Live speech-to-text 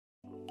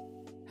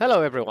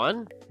Hello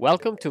everyone,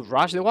 welcome to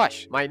Rush the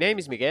Wash. My name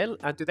is Miguel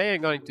and today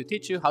I'm going to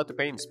teach you how to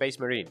paint Space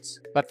Marines.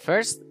 But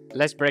first,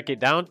 let's break it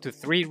down to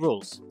 3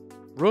 rules.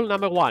 Rule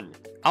number 1,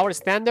 our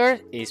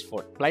standard is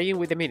for playing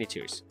with the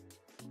miniatures.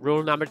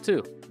 Rule number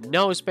 2,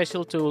 no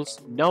special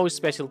tools, no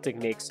special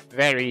techniques,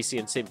 very easy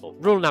and simple.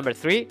 Rule number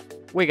 3,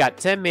 we got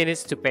 10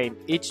 minutes to paint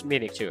each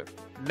miniature,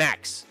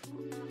 max.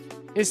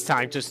 It's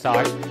time to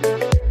start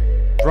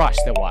Rush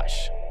the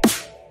Wash.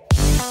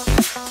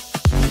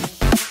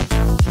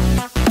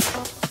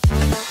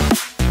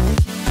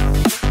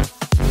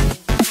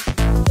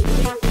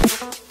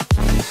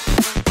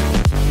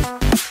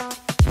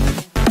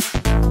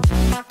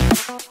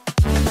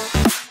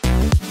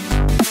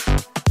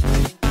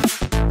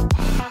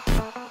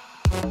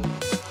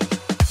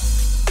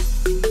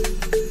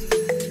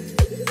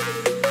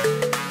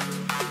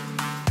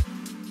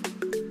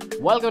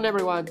 Welcome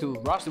everyone to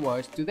Rush the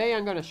Wash. Today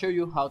I'm going to show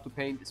you how to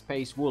paint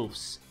Space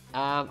Wolves.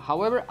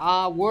 However,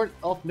 a word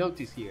of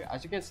notice here.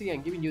 As you can see,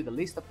 I'm giving you the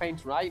list of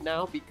paints right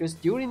now because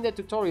during the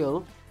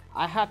tutorial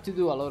I had to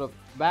do a lot of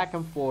back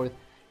and forth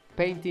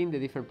painting the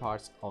different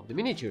parts of the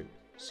miniature.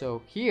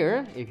 So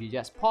here, if you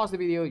just pause the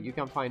video, you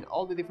can find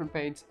all the different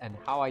paints and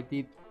how I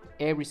did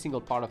every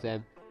single part of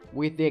them,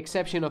 with the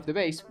exception of the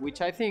base,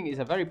 which I think is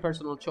a very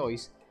personal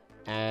choice.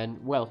 And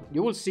well,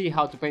 you will see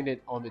how to paint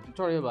it on the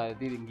tutorial, but I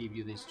didn't give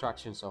you the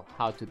instructions of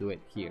how to do it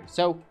here.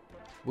 So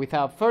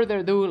without further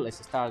ado,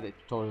 let's start the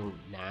tutorial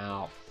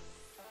now.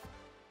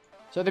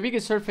 So the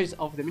biggest surface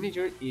of the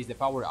miniature is the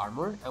power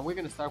armor, and we're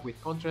going to start with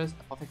contrast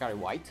apothecary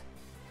white,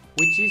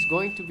 which is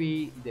going to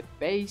be the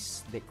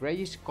base, the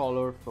grayish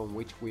color from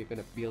which we're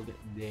going to build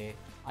the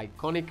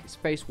iconic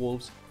Space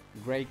Wolves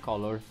gray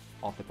color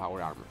of the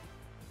power armor.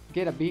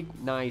 Get a big,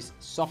 nice,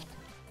 soft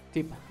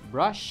tip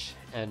brush,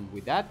 and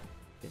with that,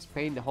 just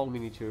paint the whole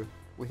miniature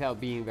without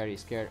being very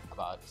scared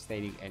about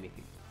staining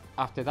anything.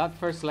 After that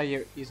first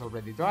layer is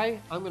already dry,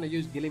 I'm going to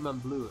use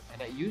Gilliman blue,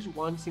 and I use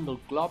one single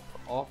glob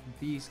of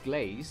this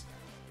glaze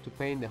to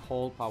paint the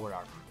whole power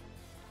armor.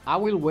 I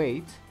will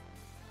wait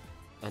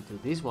until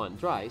this one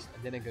dries,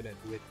 and then I'm going to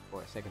do it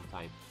for a second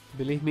time.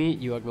 Believe me,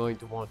 you are going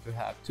to want to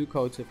have 2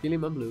 coats of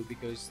Gilliman blue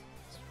because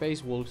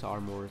Space Wolves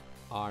armor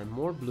are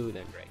more blue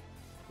than gray.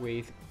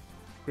 With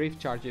Griff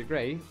Charger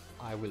gray,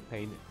 I will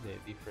paint the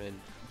different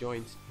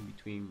joints in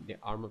between the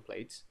armor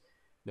plates.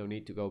 No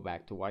need to go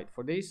back to white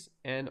for this,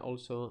 and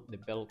also the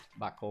belt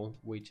buckle,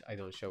 which I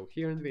don't show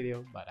here in the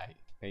video, but I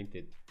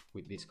painted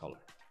with this color.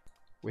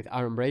 With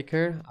Iron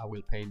Breaker, I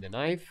will paint the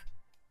knife,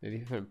 the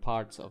different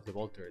parts of the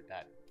bolter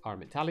that are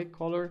metallic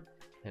color,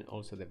 and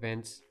also the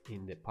vents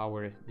in the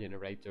power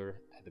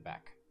generator at the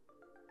back.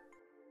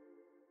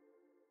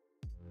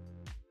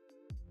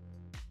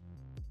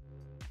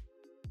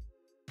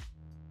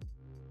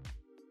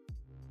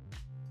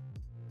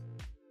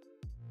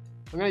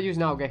 I'm going to use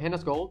now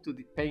Gehenna's Gold to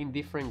paint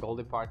different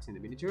golden parts in the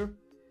miniature.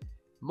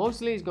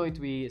 Mostly it's going to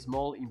be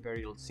small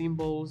imperial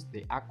symbols,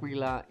 the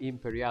Aquila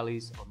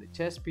Imperialis on the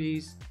chest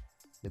piece,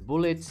 the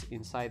bullets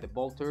inside the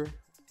bolter,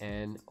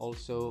 and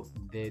also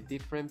the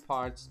different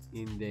parts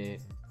in the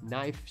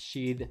knife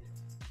sheath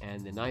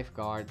and the knife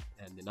guard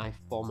and the knife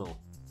pommel.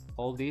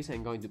 All these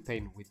I'm going to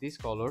paint with this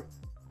color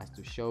as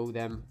to show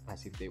them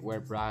as if they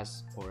were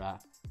brass or a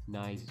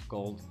nice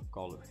gold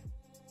color.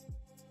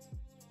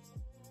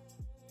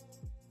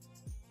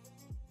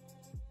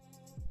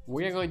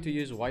 We are going to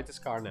use white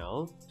scar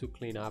now to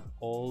clean up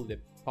all the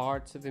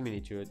parts of the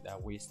miniature that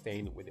we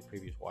stained with the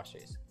previous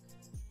washes.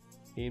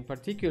 In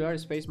particular,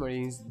 Space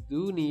Marines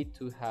do need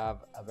to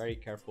have a very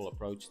careful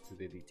approach to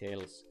the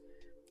details,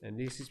 and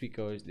this is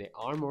because the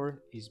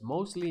armor is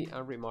mostly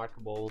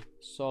unremarkable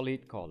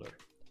solid color.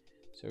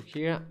 So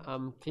here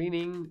I'm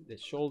cleaning the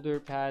shoulder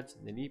pads,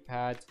 the knee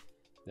pads,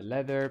 the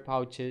leather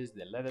pouches,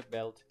 the leather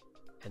belt,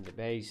 and the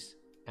base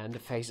and the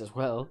face as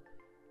well,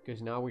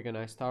 because now we're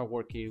gonna start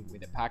working with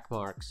the pack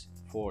marks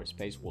for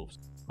Space Wolves.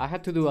 I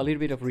had to do a little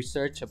bit of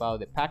research about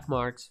the pack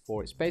marks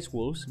for Space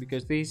Wolves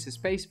because these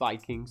Space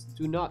Vikings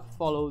do not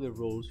follow the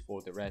rules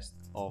for the rest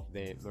of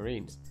the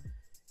Marines,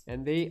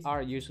 and they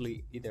are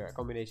usually either a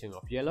combination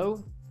of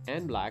yellow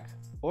and black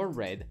or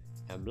red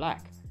and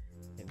black.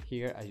 And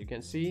here, as you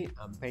can see,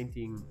 I'm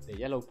painting the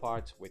yellow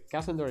parts with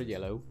Cassandra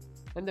yellow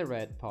and the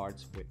red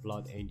parts with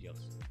Blood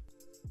Angels.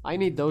 I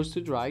need those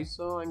to dry,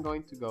 so I'm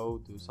going to go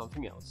do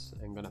something else.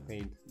 I'm gonna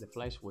paint the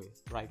flesh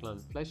with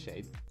Reichland Flesh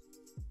Shade.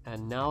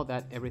 And now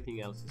that everything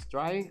else is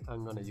dry,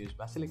 I'm gonna use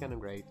Basilica and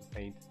Grey to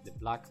paint the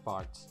black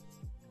parts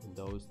in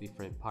those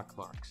different pack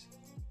marks.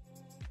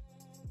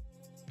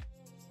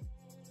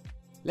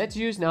 Let's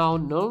use now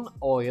Null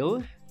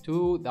Oil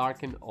to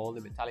darken all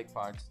the metallic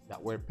parts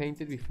that were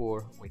painted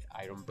before with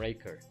Iron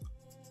Breaker.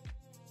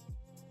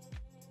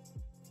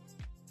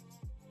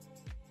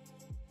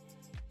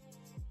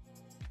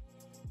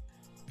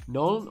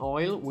 Null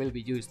Oil will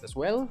be used as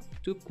well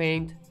to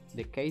paint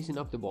the casing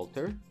of the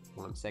bolter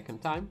one second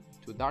time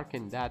to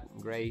darken that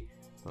gray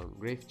from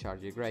Griff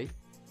Charger gray,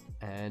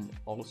 and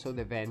also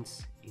the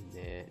vents in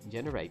the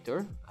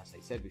generator. As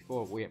I said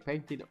before, we are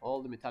painting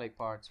all the metallic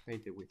parts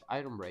painted with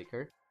Iron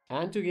Breaker,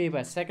 and to give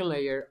a second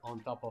layer on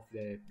top of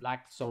the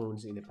black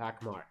zones in the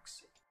pack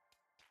marks.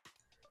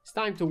 It's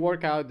time to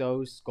work out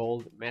those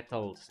gold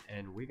metals,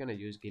 and we're gonna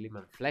use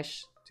Gilliman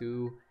flesh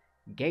to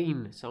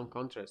gain some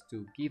contrast,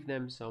 to give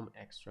them some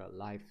extra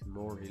life,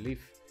 more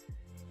relief.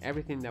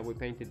 Everything that we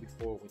painted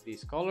before with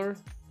this color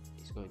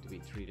is going to be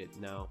treated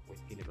now with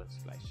Gilliman's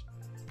flesh.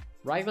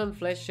 Raglan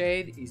flesh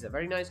shade is a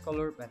very nice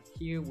color, but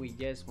here we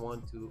just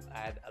want to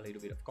add a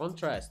little bit of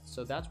contrast,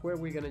 so that's where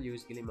we're gonna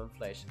use Gilliman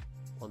flesh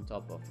on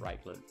top of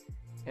Raglan.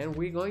 And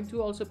we're going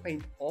to also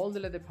paint all the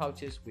leather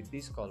pouches with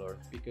this color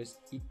because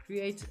it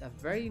creates a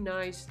very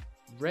nice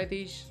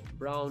reddish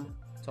brown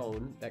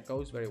tone that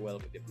goes very well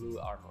with the blue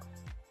armor.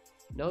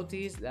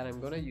 Notice that I'm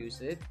gonna use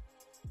it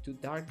to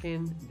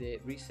darken the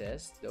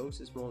recess,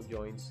 those small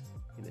joints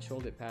in the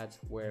shoulder pads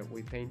where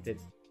we painted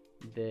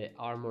the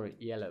armor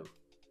yellow.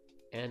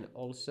 And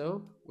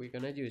also we're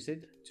gonna use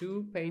it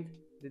to paint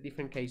the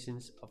different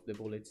casings of the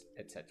bullets,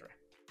 etc.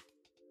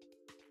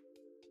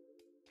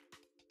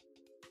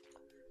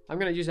 I'm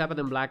gonna use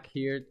Abaddon Black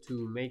here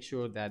to make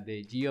sure that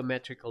the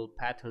geometrical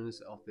patterns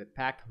of the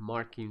pack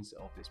markings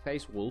of the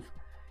Space Wolf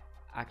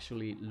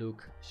actually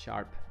look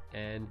sharp,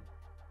 and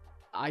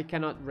I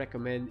cannot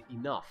recommend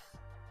enough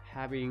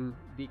having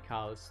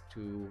decals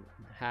to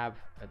have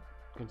a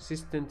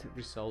consistent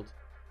result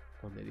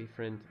on the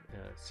different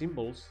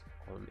symbols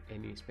on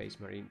any Space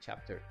Marine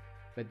chapter.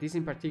 But this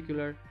in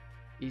particular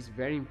is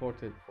very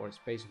important for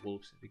Space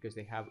Wolves because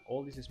they have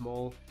all these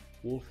small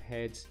wolf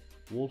heads,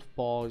 wolf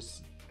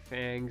paws,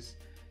 fangs,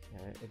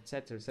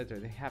 etc, etc.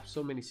 They have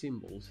so many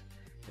symbols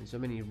and so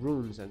many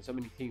runes and so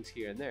many things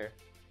here and there.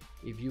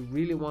 If you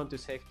really want to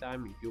save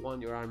time, if you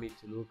want your army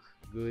to look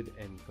good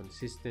and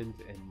consistent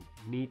and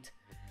neat,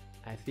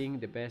 I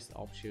think the best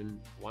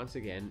option once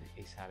again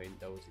is having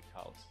those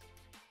decals,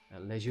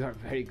 unless you are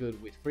very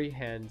good with free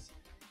hands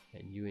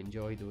and you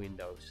enjoy doing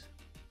those.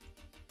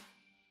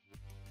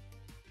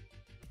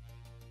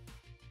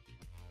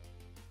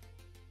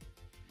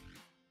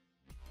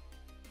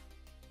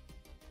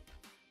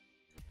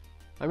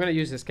 I'm gonna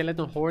use the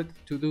skeleton horde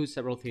to do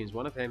several things.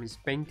 One of them is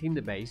painting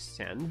the base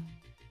sand,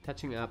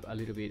 touching up a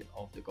little bit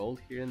of the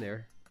gold here and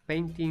there,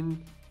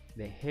 painting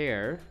the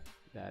hair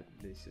that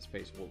this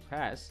Space Wolf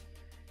has,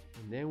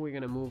 and then we're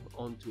gonna move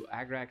on to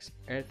Agrax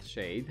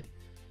Earthshade.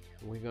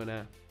 We're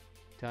gonna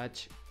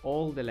touch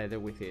all the leather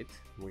with it.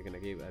 We're gonna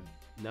give a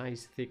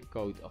nice thick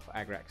coat of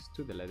Agrax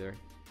to the leather.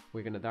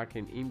 We're gonna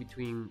darken in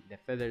between the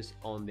feathers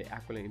on the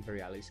Aquila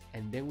Imperialis,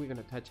 and then we're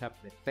gonna touch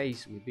up the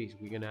face with this.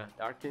 We're gonna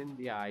darken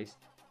the eyes,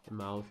 the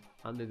mouth,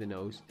 under the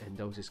nose, and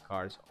those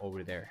scars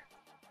over there.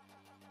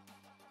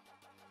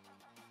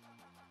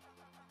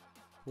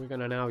 We're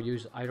gonna now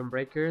use Iron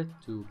Breaker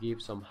to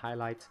give some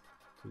highlights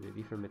to the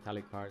different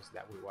metallic parts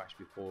that we washed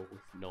before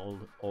with Null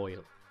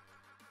oil.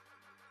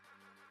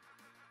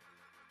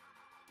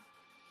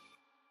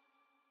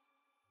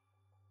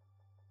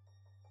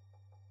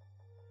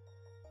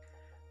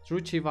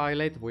 Druchii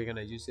Violet, we're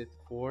gonna use it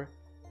for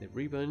the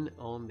ribbon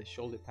on the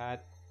shoulder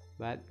pad,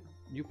 but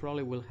you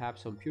probably will have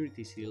some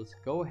purity seals.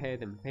 Go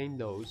ahead and paint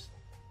those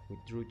with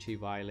Druchii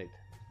Violet.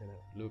 It's gonna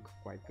look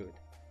quite good.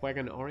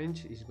 Wagon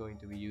Orange is going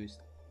to be used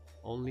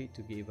only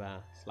to give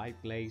a slight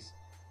glaze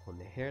on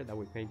the hair that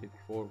we painted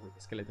before with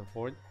the skeleton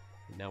horde,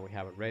 and now we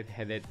have a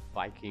red-headed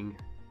Viking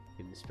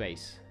in the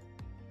space.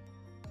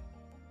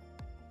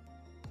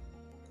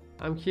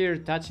 I'm here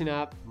touching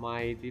up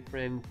my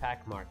different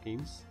pack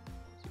markings.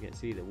 As you can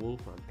see, the wolf,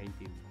 I'm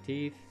painting the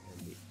teeth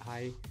and the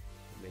eye,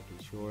 making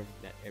sure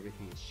that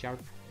everything is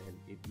sharp and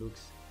it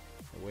looks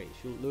the way it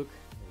should look.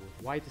 And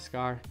with white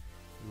scar,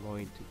 I'm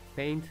going to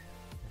paint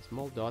a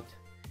small dot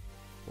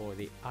for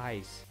the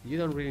eyes. You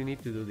don't really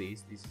need to do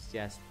this. This is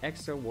just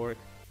extra work,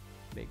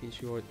 making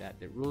sure that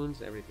the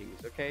runes, everything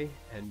is okay.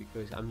 And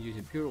because I'm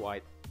using pure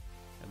white,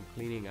 I'm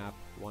cleaning up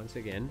once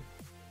again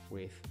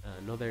with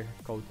another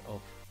coat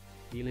of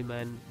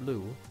Gilliman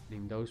blue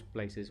in those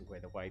places where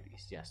the white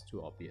is just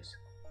too obvious.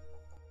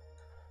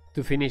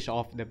 To finish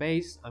off the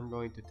base, I'm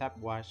going to tap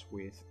wash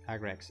with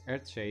Agrax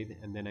Earthshade,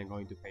 and then I'm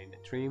going to paint the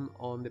trim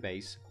on the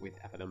base with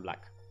Abaddon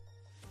Black.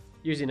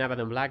 Using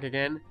Abaddon Black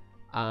again,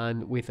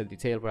 and with a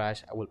detail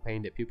brush, I will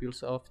paint the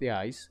pupils of the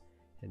eyes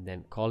and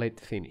then call it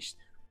finished.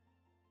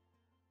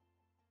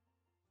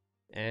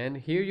 And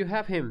here you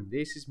have him.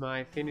 This is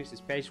my finished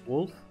Space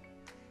Wolf.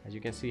 As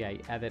you can see, I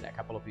added a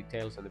couple of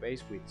details on the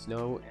base with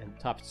snow and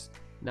tufts.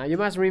 Now you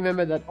must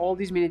remember that all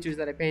these miniatures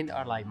that I paint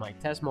are like my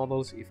test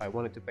models if I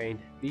wanted to paint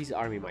this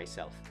army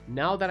myself.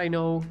 Now that I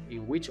know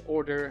in which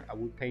order I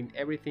would paint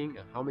everything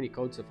and how many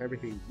coats of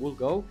everything will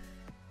go,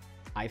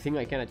 I think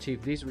I can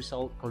achieve this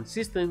result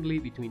consistently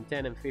between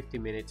 10 and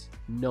 15 minutes,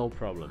 no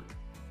problem.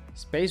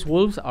 Space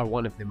Wolves are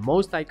one of the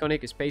most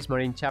iconic Space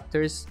Marine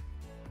chapters,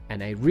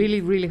 and I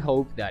really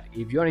hope that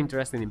if you are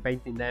interested in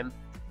painting them,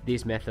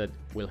 this method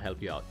will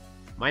help you out.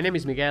 My name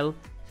is Miguel,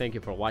 thank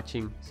you for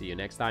watching, see you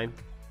next time,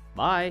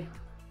 bye!